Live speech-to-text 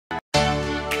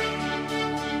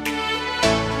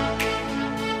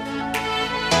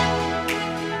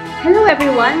Hello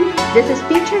everyone, this is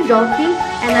Teacher Jolfi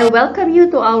and I welcome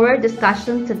you to our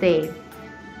discussion today.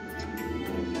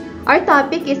 Our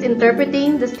topic is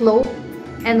interpreting the slope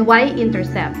and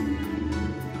Y-intercept.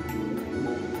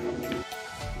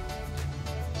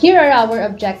 Here are our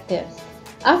objectives.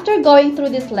 After going through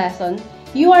this lesson,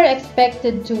 you are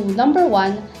expected to, number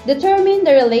 1, determine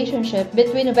the relationship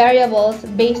between variables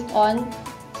based on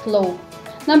slope.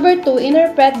 Number 2,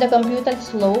 interpret the computed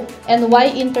slope and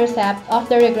Y-intercept of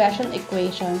the regression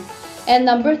equation. And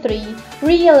number 3,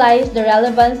 realize the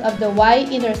relevance of the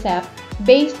Y-intercept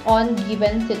based on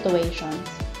given situations.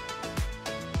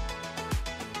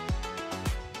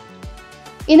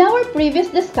 In our previous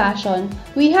discussion,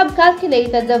 we have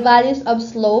calculated the values of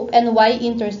slope and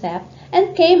Y-intercept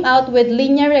and came out with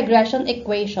linear regression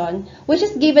equation, which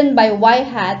is given by y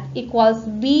hat equals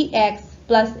bx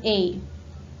plus a,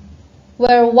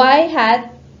 where y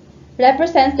hat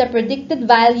represents the predicted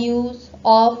values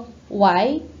of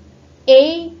y,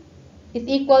 a is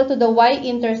equal to the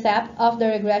y-intercept of the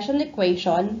regression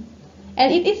equation,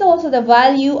 and it is also the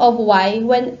value of y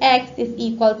when x is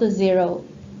equal to 0.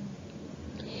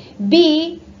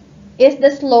 B is the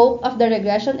slope of the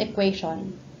regression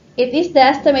equation. It is the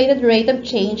estimated rate of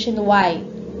change in y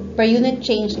per unit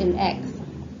change in x.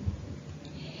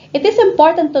 It is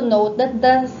important to note that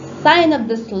the sign of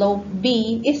the slope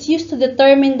b is used to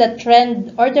determine the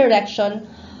trend or direction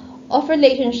of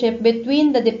relationship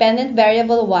between the dependent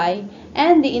variable y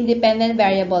and the independent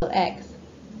variable x.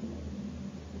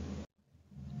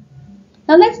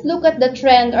 Now let's look at the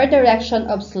trend or direction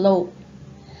of slope.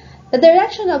 The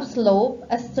direction of slope,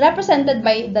 as represented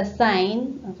by the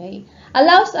sign,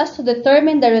 allows us to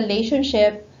determine the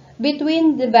relationship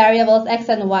between the variables x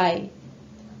and y.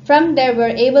 From there,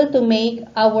 we're able to make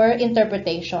our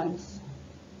interpretations.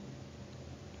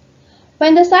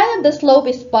 When the sign of the slope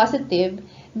is positive,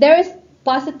 there is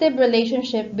positive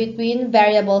relationship between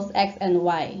variables x and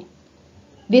y.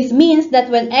 This means that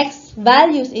when x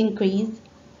values increase,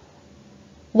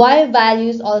 y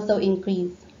values also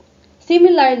increase.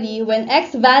 Similarly, when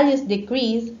x values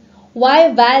decrease,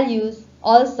 y values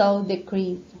also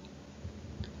decrease.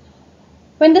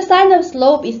 When the sign of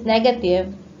slope is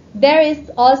negative, there is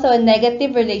also a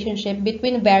negative relationship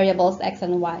between variables x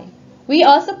and y. We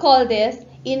also call this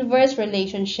inverse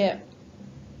relationship.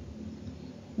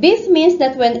 This means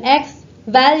that when x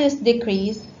values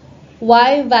decrease,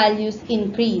 y values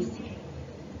increase.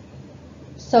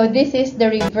 So this is the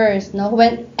reverse, no?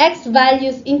 When x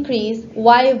values increase,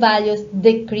 y values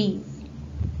decrease.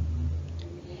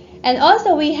 And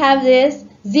also we have this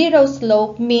zero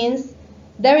slope, means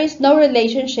there is no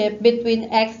relationship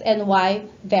between x and y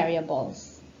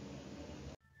variables.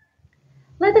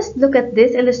 Let us look at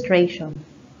this illustration.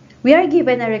 We are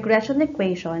given a regression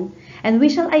equation and we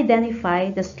shall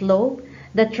identify the slope,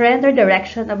 the trend or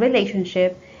direction of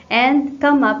relationship and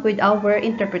come up with our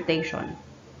interpretation.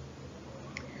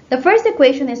 The first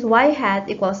equation is y hat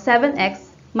equals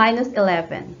 7x minus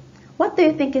 11. What do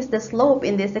you think is the slope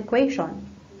in this equation?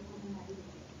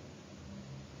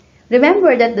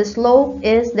 Remember that the slope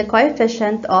is the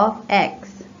coefficient of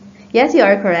x. Yes, you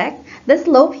are correct. The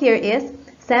slope here is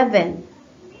 7.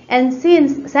 And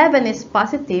since 7 is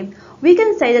positive, we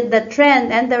can say that the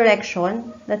trend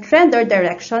or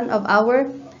direction of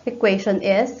our equation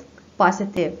is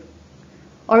positive.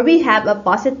 Or we have a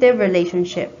positive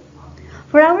relationship.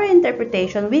 For our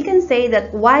interpretation, we can say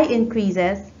that y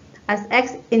increases as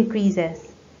x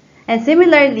increases. And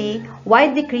similarly, y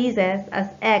decreases as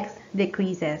x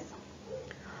decreases.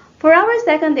 For our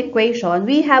second equation,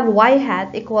 we have y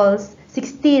hat equals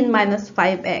 16 minus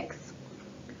 5x.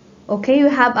 Okay, you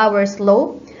have our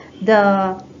slope,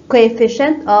 the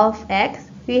coefficient of x,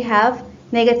 we have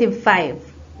negative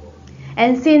 5.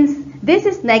 And since this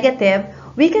is negative,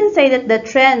 we can say that the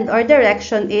trend or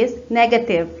direction is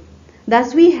negative.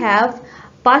 Thus, we have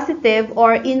positive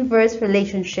or inverse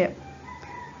relationship.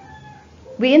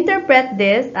 We interpret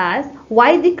this as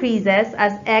y decreases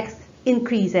as x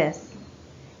increases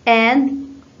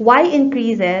and y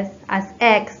increases as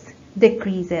x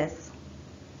decreases.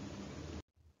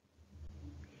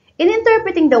 In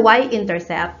interpreting the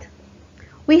y-intercept,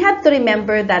 we have to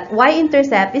remember that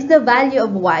y-intercept is the value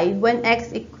of y when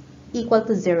x equal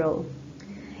to 0.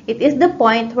 It is the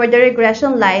point where the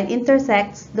regression line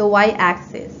intersects the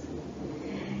y-axis.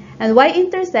 And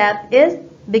y-intercept is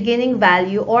beginning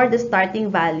value or the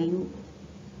starting value.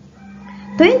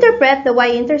 To interpret the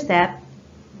y-intercept,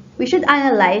 we should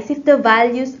analyze if the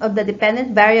values of the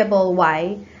dependent variable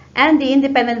y and the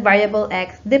independent variable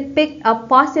x depict a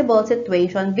possible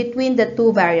situation between the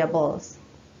two variables.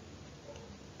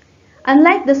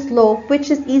 Unlike the slope, which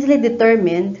is easily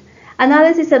determined,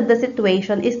 Analysis of the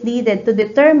situation is needed to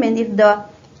determine if the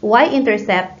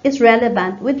y-intercept is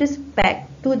relevant with respect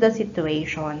to the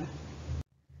situation.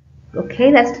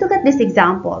 Okay, let's look at this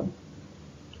example.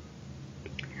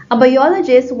 A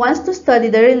biologist wants to study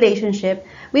the relationship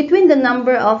between the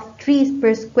number of trees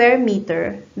per square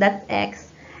meter, that's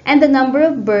x, and the number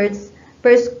of birds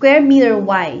per square meter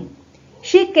y.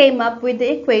 She came up with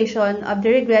the equation of the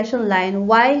regression line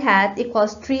y hat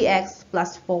equals 3x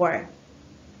plus 4.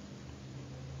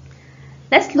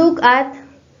 Let's look at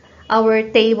our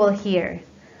table here.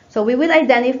 So we will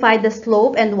identify the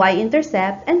slope and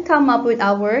y-intercept and come up with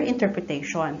our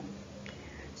interpretation.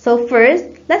 So first,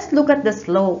 let's look at the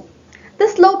slope. The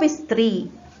slope is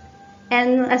 3.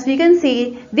 And as we can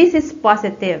see, this is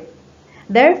positive.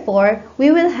 Therefore,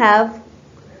 we will have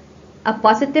a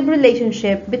positive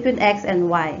relationship between x and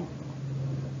y.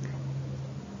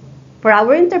 For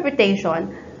our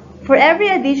interpretation, for every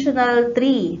additional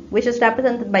 3, which is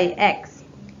represented by x,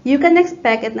 you can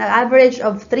expect an average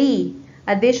of 3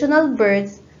 additional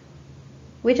birds,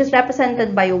 which is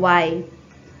represented by y,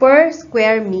 per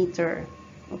square meter.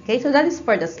 Okay, so that is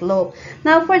for the slope.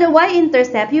 Now, for the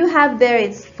y-intercept, you have there,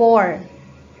 it's 4.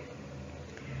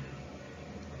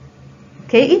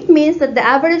 Okay, it means that the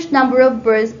average number of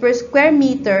birds per square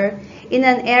meter in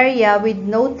an area with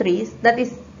no trees, that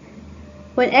is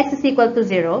when x is equal to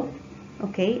 0,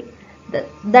 okay,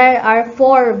 there are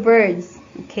 4 birds,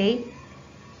 okay.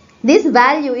 This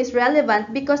value is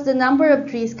relevant because the number of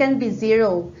trees can be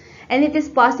 0, and it is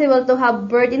possible to have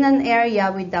bird in an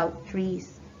area without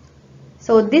trees.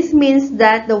 So this means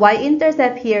that the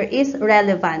y-intercept here is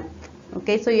relevant.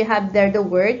 Okay, so you have there the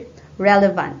word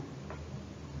relevant.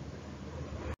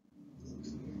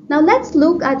 Now let's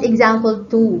look at example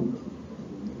 2.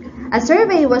 A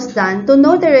survey was done to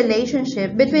know the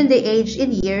relationship between the age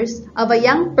in years of a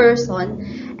young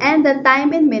person and the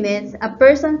time in minutes a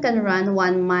person can run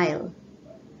 1 mile.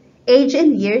 Age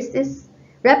in years is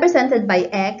represented by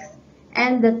x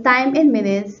and the time in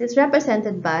minutes is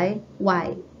represented by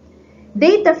y.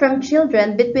 Data from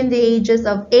children between the ages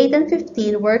of 8 and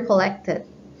 15 were collected.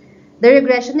 The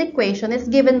regression equation is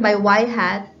given by y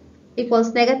hat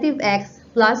equals negative x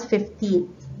plus 15.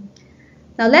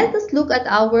 Now let us look at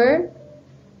our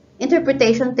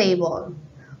interpretation table.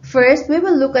 First, we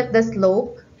will look at the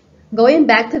slope, going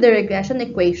back to the regression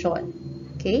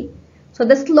equation. Okay, so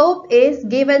the slope is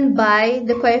given by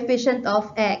the coefficient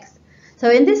of x.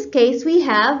 So in this case, we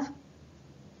have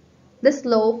the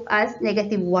slope as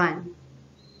negative 1.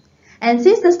 And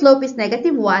since the slope is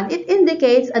negative 1, it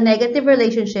indicates a negative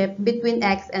relationship between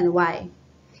x and y.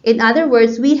 In other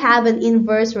words, we have an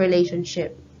inverse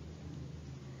relationship.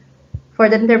 For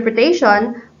the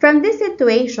interpretation, from this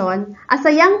situation, as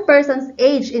a young person's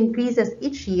age increases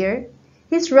each year,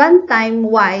 his run time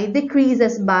y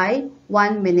decreases by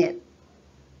 1 minute.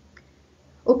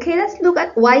 Okay, let's look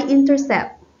at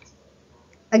y-intercept.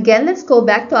 Again, let's go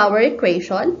back to our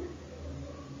equation.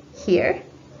 Here,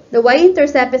 the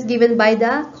y-intercept is given by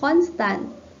the constant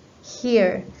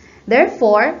here.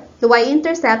 Therefore, the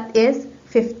y-intercept is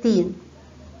 15.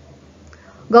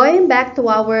 Going back to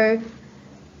our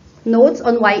notes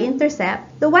on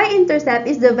y-intercept, the y-intercept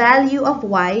is the value of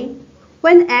y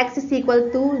when x is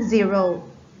equal to 0.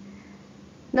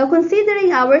 Now,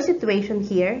 considering our situation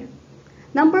here,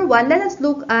 number 1, let us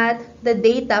look at the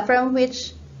data from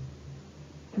which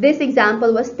this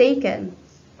example was taken.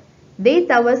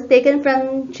 Data was taken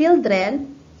from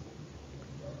children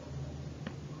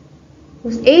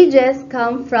whose ages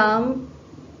come from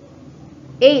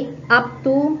 8 up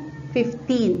to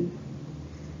 15.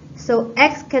 So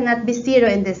x cannot be 0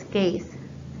 in this case.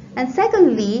 And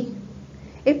secondly,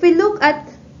 if we look at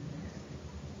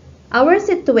our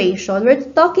situation, we're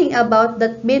talking about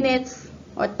the minutes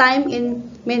or time in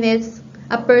minutes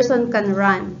a person can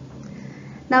run.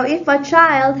 Now, if a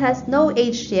child has no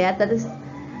age yet, that is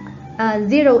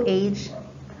 0 age,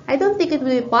 I don't think it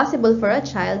will be possible for a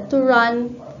child to run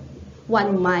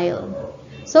 1 mile.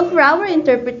 So for our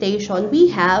interpretation, we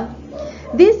have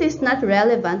this is not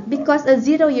relevant because a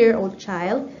 0-year-old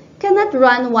child cannot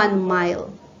run 1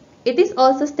 mile. It is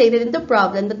also stated in the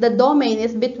problem that the domain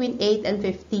is between 8 and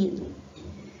 15.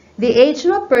 The age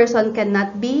of a person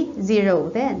cannot be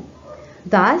 0 then.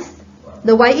 Thus,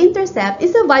 the y-intercept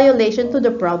is a violation to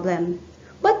the problem,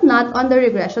 but not on the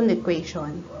regression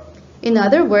equation. In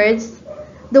other words,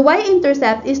 the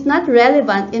y-intercept is not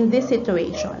relevant in this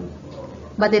situation,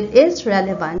 but it is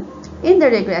relevant in the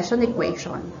regression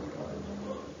equation.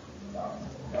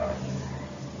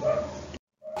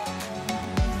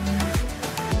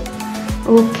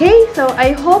 Okay, so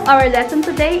I hope our lesson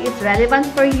today is relevant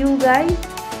for you guys.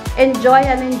 Enjoy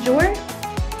and endure.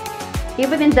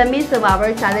 even in the midst of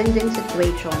our challenging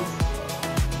situations.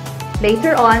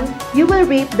 Later on, you will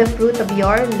reap the fruit of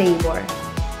your labor.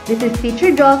 This is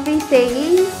Teacher Joffrey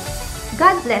saying,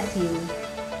 God bless you.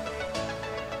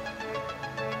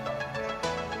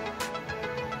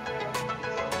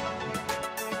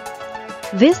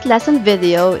 This lesson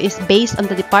video is based on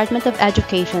the Department of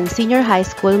Education Senior High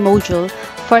School module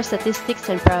for Statistics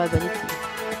and Probability,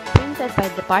 printed by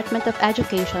the Department of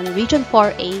Education Region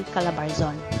 4A,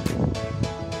 Calabarzon.